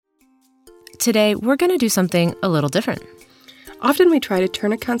today we're going to do something a little different. Often we try to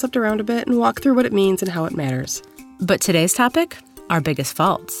turn a concept around a bit and walk through what it means and how it matters. But today's topic, our biggest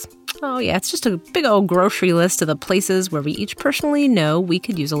faults. Oh yeah, it's just a big old grocery list of the places where we each personally know we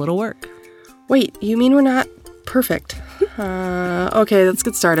could use a little work. Wait, you mean we're not perfect? Okay, let's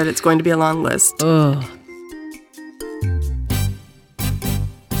get started. It's going to be a long list. Ugh.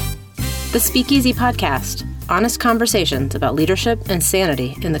 The Speakeasy Podcast. Honest conversations about leadership and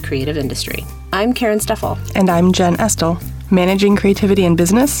sanity in the creative industry. I'm Karen Steffel. And I'm Jen Estel. Managing creativity in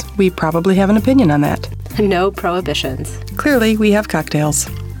business, we probably have an opinion on that. No prohibitions. Clearly, we have cocktails.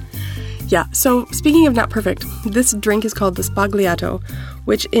 Yeah, so speaking of not perfect, this drink is called the Spagliato,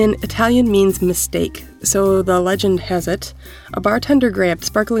 which in Italian means mistake. So the legend has it, a bartender grabbed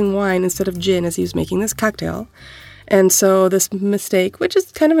sparkling wine instead of gin as he was making this cocktail. And so this mistake, which is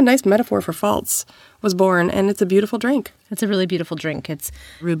kind of a nice metaphor for faults, was born, and it's a beautiful drink. It's a really beautiful drink. It's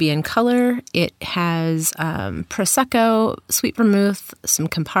ruby in color. It has Prosecco, sweet vermouth, some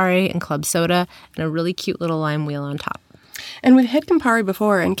Campari and club soda, and a really cute little lime wheel on top. And we've had Campari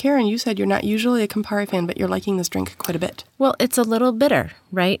before, and Karen, you said you're not usually a Campari fan, but you're liking this drink quite a bit. Well, it's a little bitter,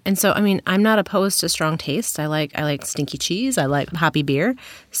 right? And so, I mean, I'm not opposed to strong taste. I like stinky cheese. I like hoppy beer.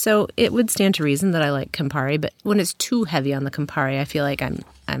 So it would stand to reason that I like Campari. But when it's too heavy on the Campari, I feel like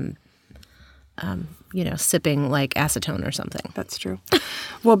I'm sipping like acetone or something. That's true.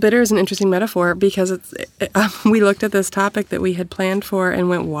 Well, bitter is an interesting metaphor because we looked at this topic that we had planned for and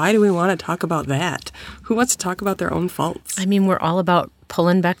went, why do we want to talk about that? Who wants to talk about their own faults? I mean, we're all about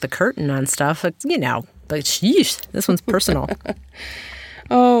pulling back the curtain on stuff, but sheesh, this one's personal.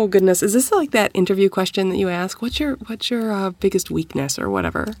 Oh, goodness. Is this like that interview question that you ask? What's your biggest weakness or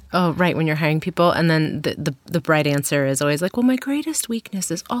whatever? Oh, right, when you're hiring people. And then the bright answer is always like, well, my greatest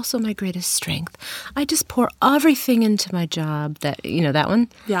weakness is also my greatest strength. I just pour everything into my job. That one?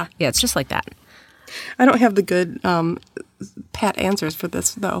 Yeah. Yeah, it's just like that. I don't have the good pat answers for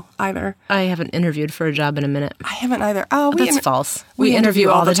this, though, either. I haven't interviewed for a job in a minute. I haven't either. Oh, that's false. We interview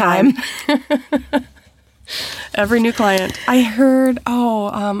all the time. Every new client. I heard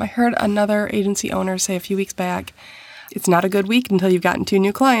another agency owner say a few weeks back, it's not a good week until you've gotten 2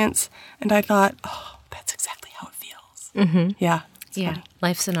 new clients. And I thought, oh, that's exactly how it feels. Mm-hmm. Yeah. Yeah. Funny.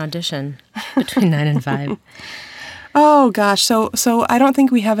 Life's an audition between 9 and 5. Oh, gosh. So I don't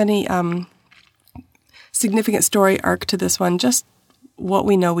think we have any significant story arc to this one, just what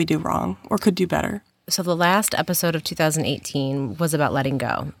we know we do wrong or could do better. So the last episode of 2018 was about letting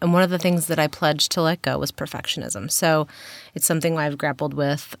go. And one of the things that I pledged to let go was perfectionism. So it's something I've grappled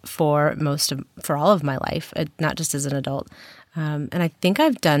with for all of my life, not just as an adult. And I think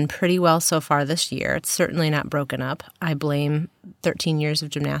I've done pretty well so far this year. It's certainly not broken up. I blame 13 years of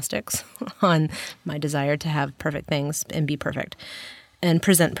gymnastics on my desire to have perfect things and be perfect and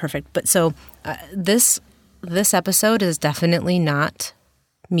present perfect. But so this episode is definitely not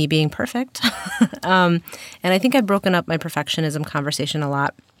me being perfect. And I think I've broken up my perfectionism conversation a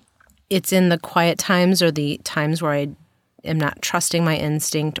lot. It's in the quiet times or the times where I am not trusting my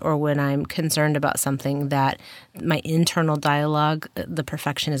instinct or when I'm concerned about something that my internal dialogue, the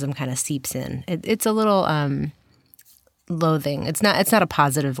perfectionism kind of seeps in. It's a little loathing. It's not a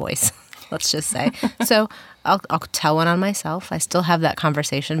positive voice, let's just say. So I'll tell one on myself. I still have that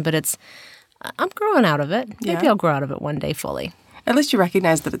conversation, but I'm growing out of it. Maybe I'll grow out of it one day fully. At least you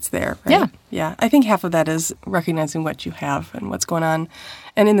recognize that it's there, right? Yeah. Yeah. I think half of that is recognizing what you have and what's going on.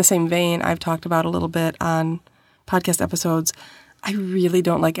 And in the same vein, I've talked about a little bit on podcast episodes, I really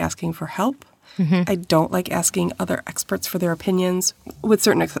don't like asking for help. Mm-hmm. I don't like asking other experts for their opinions, with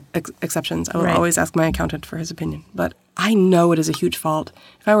certain exceptions. I will always ask my accountant for his opinion. But I know it is a huge fault.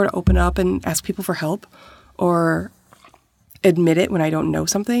 If I were to open up and ask people for help or admit it when I don't know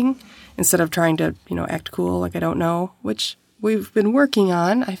something, instead of trying to, act cool like I don't know, which we've been working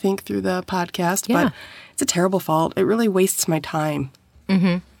on, I think, through the podcast, but it's a terrible fault. It really wastes my time.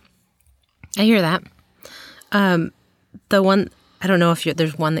 Mm-hmm. I hear that. The one, I don't know if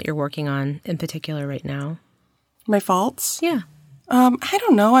there's one that you're working on in particular right now. My faults? Yeah. I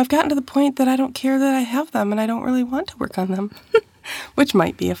don't know. I've gotten to the point that I don't care that I have them, and I don't really want to work on them, which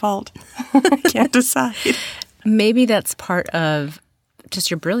might be a fault. I can't decide. Maybe that's part of just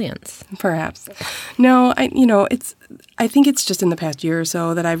your brilliance. Perhaps. No, I think it's just in the past year or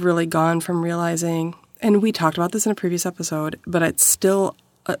so that I've really gone from realizing, and we talked about this in a previous episode, but it's still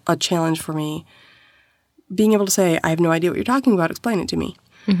a challenge for me, being able to say, I have no idea what you're talking about, explain it to me.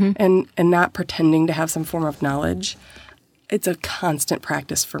 Mm-hmm. And not pretending to have some form of knowledge. It's a constant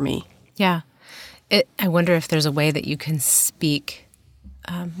practice for me. Yeah. I wonder if there's a way that you can speak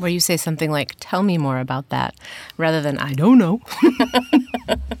where you say something like, tell me more about that, rather than, I don't know.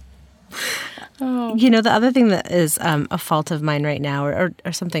 no. The other thing that is a fault of mine right now,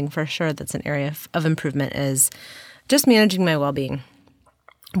 or something for sure that's an area of improvement, is just managing my well-being.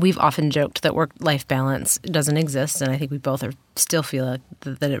 We've often joked that work-life balance doesn't exist, and I think we both still feel like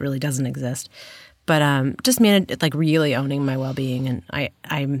that it really doesn't exist. But just really owning my well-being, and I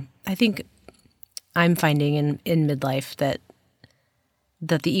think I'm finding in midlife that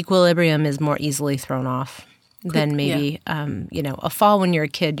the equilibrium is more easily thrown off than maybe a fall when you're a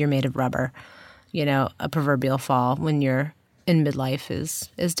kid, you're made of rubber. A proverbial fall when you're in midlife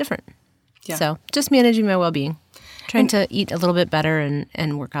is different. Yeah. So just managing my well-being, trying to eat a little bit better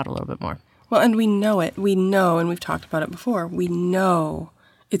and work out a little bit more. Well, and we know it. We know, and we've talked about it before, we know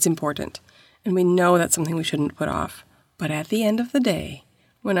it's important. And we know that's something we shouldn't put off. But at the end of the day,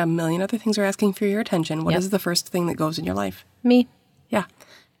 when a million other things are asking for your attention, what is the first thing that goes in your life? Me. Yeah.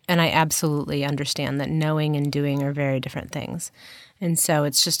 And I absolutely understand that knowing and doing are very different things. And so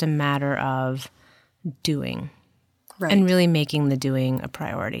it's just a matter of doing. Right. And really making the doing a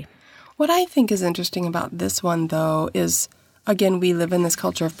priority. What I think is interesting about this one, though, is, again, we live in this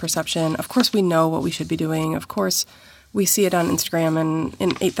culture of perception. Of course, we know what we should be doing. Of course, we see it on Instagram and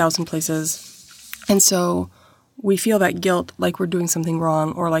in 8,000 places. And so we feel that guilt like we're doing something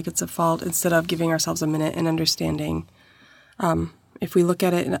wrong or like it's a fault instead of giving ourselves a minute and understanding. If we look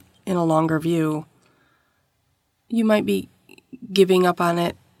at it in a longer view, you might be giving up on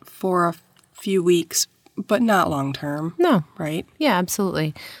it for a few weeks, but not long term. No. Right? Yeah,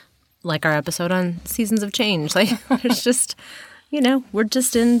 absolutely. Like our episode on seasons of change. Like, there's just, we're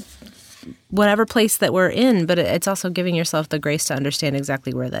just in whatever place that we're in, but it's also giving yourself the grace to understand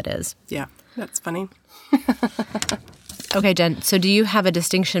exactly where that is. Yeah, that's funny. Okay, Jen, so do you have a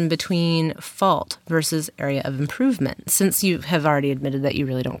distinction between fault versus area of improvement, since you have already admitted that you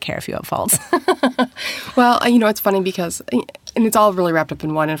really don't care if you have faults? Well, it's funny because, and it's all really wrapped up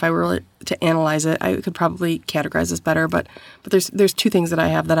in one, and if I were to analyze it, I could probably categorize this better, but there's two things that I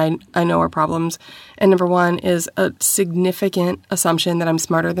have that I know are problems. And number one is a significant assumption that I'm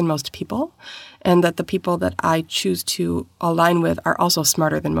smarter than most people, and that the people that I choose to align with are also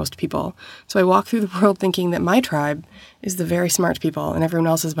smarter than most people. So I walk through the world thinking that my tribe is the very smart people and everyone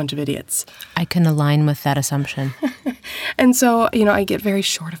else is a bunch of idiots. I can align with that assumption. And so, I get very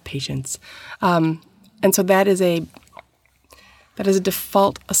short of patience. And so that is a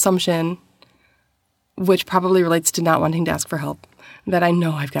default assumption, which probably relates to not wanting to ask for help, that I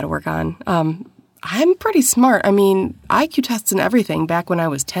know I've got to work on. I'm pretty smart. I mean, IQ tests and everything back when I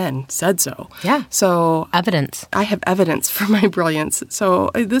was 10 said so. Yeah. So evidence. I have evidence for my brilliance.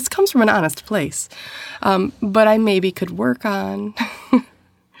 So this comes from an honest place. But I maybe could work on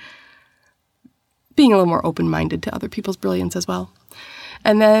being a little more open-minded to other people's brilliance as well.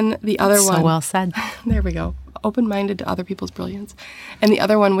 And then the other one. So well said. There we go. Open-minded to other people's brilliance. And the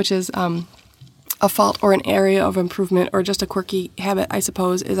other one, which is a fault or an area of improvement or just a quirky habit, I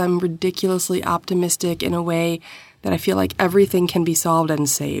suppose, is I'm ridiculously optimistic in a way that I feel like everything can be solved and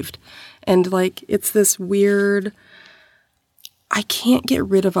saved. And it's this weird, I can't get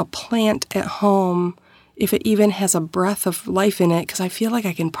rid of a plant at home if it even has a breath of life in it because I feel like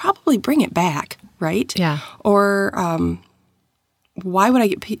I can probably bring it back, right? Yeah. Or why would I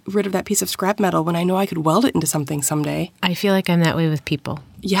get rid of that piece of scrap metal when I know I could weld it into something someday? I feel like I'm that way with people.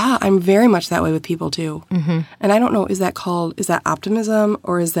 Yeah, I'm very much that way with people too. Mm-hmm. And I don't know, is that optimism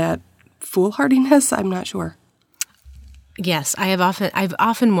or is that foolhardiness? I'm not sure. Yes, I've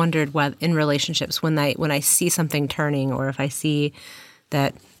often wondered whether in relationships when I see something turning, or if I see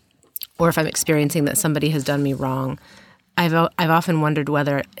that, or if I'm experiencing that somebody has done me wrong, I've often wondered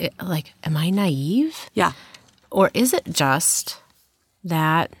whether am I naive? Yeah. Or is it just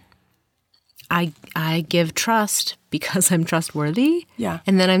that I give trust because I'm trustworthy? Yeah.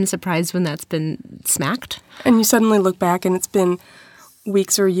 And then I'm surprised when that's been smacked. And you suddenly look back and it's been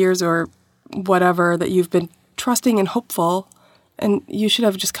weeks or years or whatever that you've been trusting and hopeful, and you should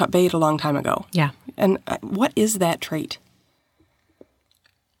have just cut bait a long time ago. Yeah. And what is that trait?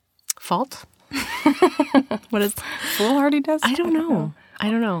 Fault? What is foolhardiness? I don't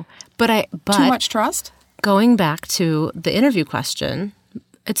know. But too much trust? Going back to the interview question,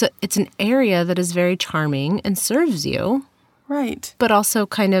 it's an area that is very charming and serves you. Right. But also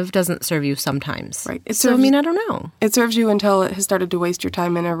kind of doesn't serve you sometimes. Right. I don't know. It serves you until it has started to waste your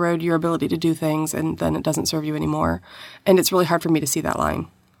time and erode your ability to do things, and then it doesn't serve you anymore. And it's really hard for me to see that line.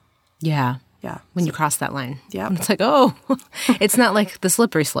 Yeah. Yeah. When you cross that line. Yeah. And it's like, oh, it's not like the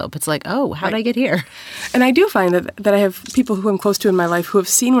slippery slope. It's like, oh, how'd I get here? And I do find that I have people who I'm close to in my life who have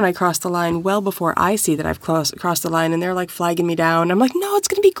seen when I cross the line well before I see that I've crossed the line, and they're like flagging me down. I'm like, no, it's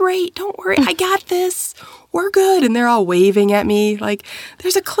going to be great. Don't worry. I got this. We're good. And they're all waving at me like,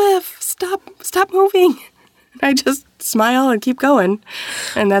 there's a cliff. Stop moving. I just smile and keep going.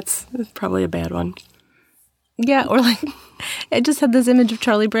 And that's probably a bad one. Yeah, or like, I just had this image of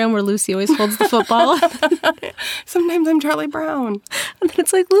Charlie Brown where Lucy always holds the football. Sometimes I'm Charlie Brown. And then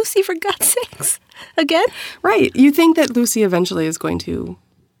it's like, Lucy, for God's sakes, again? Right. You think that Lucy eventually is going to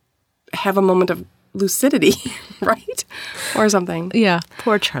have a moment of lucidity, right? Or something. Yeah,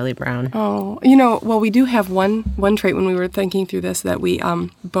 poor Charlie Brown. Oh, well, we do have one trait when we were thinking through this that we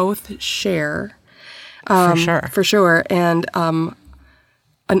both share. For sure. And an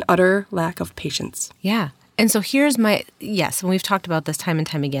utter lack of patience. Yeah. And so here's and we've talked about this time and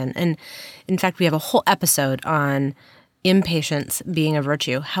time again. And in fact, we have a whole episode on impatience being a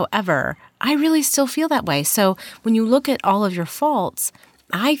virtue. However, I really still feel that way. So when you look at all of your faults,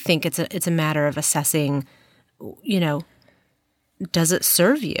 I think it's a matter of assessing, does it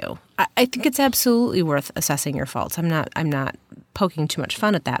serve you? I think it's absolutely worth assessing your faults. I'm not poking too much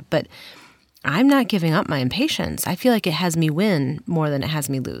fun at that, but I'm not giving up my impatience. I feel like it has me win more than it has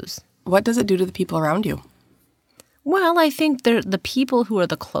me lose. What does it do to the people around you? Well, I think the people who are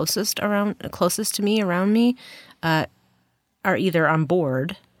the closest to me, around me, are either on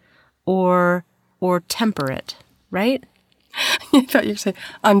board or temperate, right? I thought you were saying,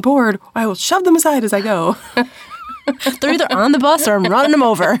 on board, I will shove them aside as I go. They're either on the bus or I'm running them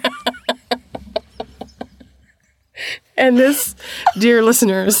over. And this, dear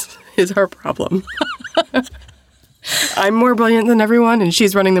listeners, is our problem. I'm more brilliant than everyone, and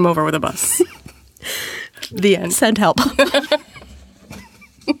she's running them over with a bus. The end. Send help.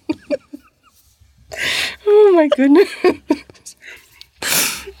 Oh, my goodness.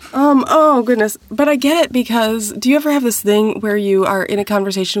 Oh, goodness. But I get it, because do you ever have this thing where you are in a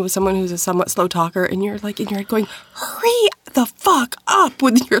conversation with someone who's a somewhat slow talker, and you're like in your head going, hurry the fuck up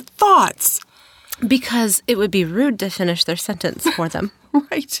with your thoughts? Because it would be rude to finish their sentence for them.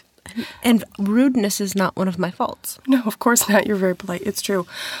 Right. And rudeness is not one of my faults. No, of course not. You're very polite. It's true.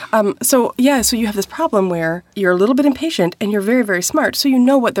 So you have this problem where you're a little bit impatient and you're very, very smart. So you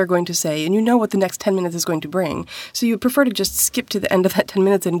know what they're going to say and you know what the next 10 minutes is going to bring. So you prefer to just skip to the end of that 10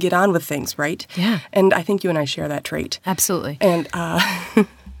 minutes and get on with things, right? Yeah. And I think you and I share that trait. Absolutely. And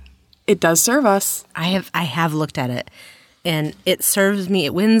it does serve us. I have looked at it. And it serves me,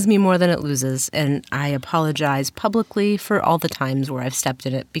 it wins me more than it loses. And I apologize publicly for all the times where I've stepped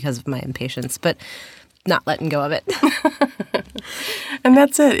in it because of my impatience, but not letting go of it. And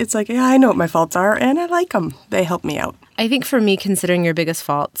that's it. It's like, yeah, I know what my faults are, and I like them. They help me out. I think for me, considering your biggest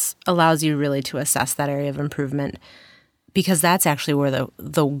faults allows you really to assess that area of improvement, because that's actually where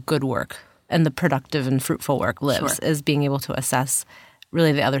the good work and the productive and fruitful work lives, is being able to assess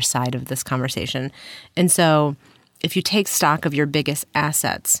really the other side of this conversation. And so if you take stock of your biggest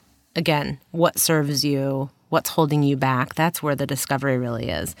assets, again, what serves you, what's holding you back, that's where the discovery really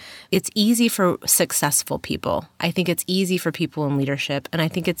is. It's easy for successful people. I think it's easy for people in leadership, and I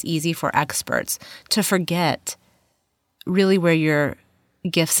think it's easy for experts to forget really where your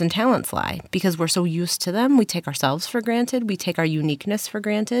gifts and talents lie, because we're so used to them. We take ourselves for granted. We take our uniqueness for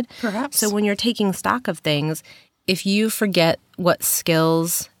granted. Perhaps. So when you're taking stock of things, if you forget what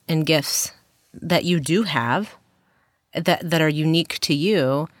skills and gifts that you do have, that are unique to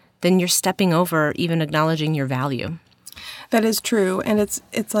you, then you're stepping over even acknowledging your value. That is true. And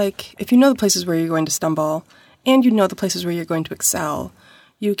it's like, if you know the places where you're going to stumble and you know the places where you're going to excel,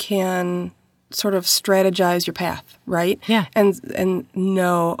 you can sort of strategize your path, right? Yeah. And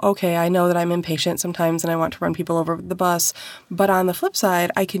know, okay, I know that I'm impatient sometimes and I want to run people over the bus, but on the flip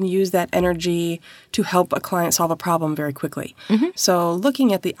side, I can use that energy to help a client solve a problem very quickly. Mm-hmm. So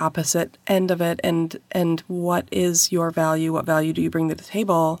looking at the opposite end of it and what is your value, what value do you bring to the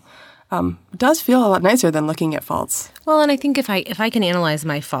table, does feel a lot nicer than looking at faults. Well, and I think if I can analyze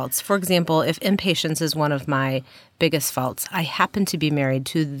my faults, for example, if impatience is one of my biggest faults, I happen to be married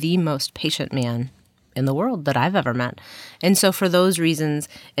to the most patient man in the world that I've ever met. And so for those reasons,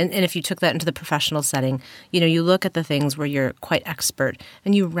 and if you took that into the professional setting, you look at the things where you're quite expert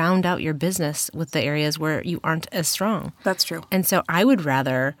and you round out your business with the areas where you aren't as strong. That's true. And so I would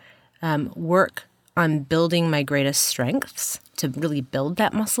rather work on building my greatest strengths to really build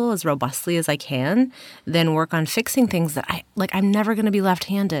that muscle as robustly as I can, than work on fixing things that I'm never going to be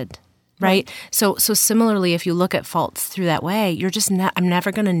left-handed, right? So similarly, if you look at faults through that way, you're just I'm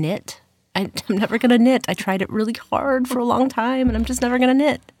never going to knit I'm never going to knit. I tried it really hard for a long time, and I'm just never going to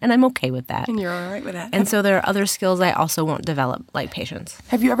knit. And I'm okay with that. And you're all right with that. And so there are other skills I also won't develop, like patience.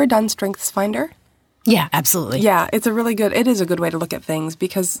 Have you ever done Strengths Finder? Yeah, absolutely. Yeah, it is a good way to look at things,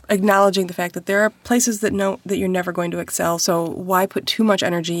 because acknowledging the fact that there are places that you're never going to excel. So why put too much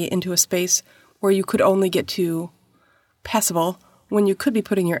energy into a space where you could only get to passable when you could be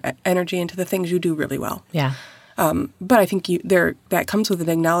putting your energy into the things you do really well? Yeah. But I think that comes with an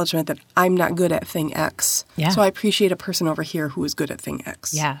acknowledgement that I'm not good at thing X. Yeah. So I appreciate a person over here who is good at thing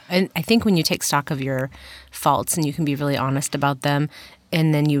X. Yeah. And I think when you take stock of your faults and you can be really honest about them,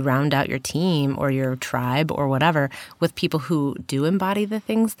 and then you round out your team or your tribe or whatever with people who do embody the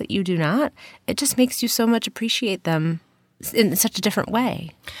things that you do not, it just makes you so much appreciate them in such a different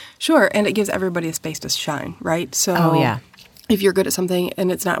way. Sure. And it gives everybody a space to shine, right? So if you're good at something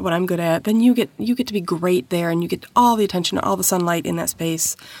and it's not what I'm good at, then you get to be great there, and you get all the attention, all the sunlight in that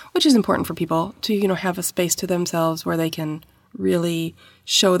space, which is important for people to, have a space to themselves where they can really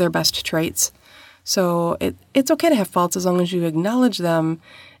show their best traits. So it's okay to have faults as long as you acknowledge them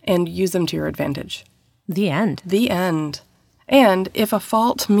and use them to your advantage. The end. The end. And if a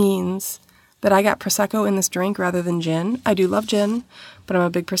fault means that I got Prosecco in this drink rather than gin, I do love gin, but I'm a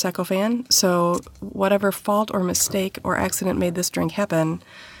big Prosecco fan. So whatever fault or mistake or accident made this drink happen,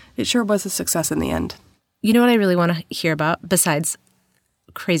 it sure was a success in the end. You know what I really want to hear about, besides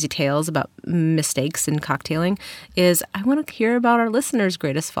crazy tales about mistakes in cocktailing, is I want to hear about our listeners'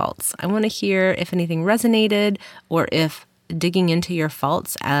 greatest faults. I want to hear if anything resonated, or if digging into your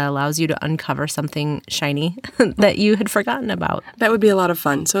faults allows you to uncover something shiny that you had forgotten about. That would be a lot of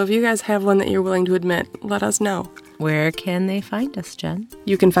fun. So if you guys have one that you're willing to admit, let us know. Where can they find us, Jen?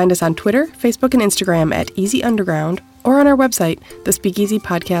 You can find us on Twitter, Facebook, and Instagram at Easy Underground, or on our website,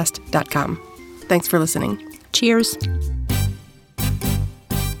 thespeakeasypodcast.com. Thanks for listening. Cheers.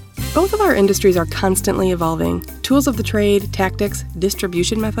 Both of our industries are constantly evolving. Tools of the trade, tactics,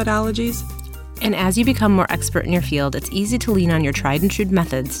 distribution methodologies. And as you become more expert in your field, it's easy to lean on your tried and true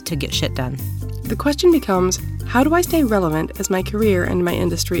methods to get shit done. The question becomes, how do I stay relevant as my career and my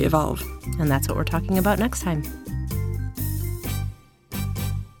industry evolve? And that's what we're talking about next time.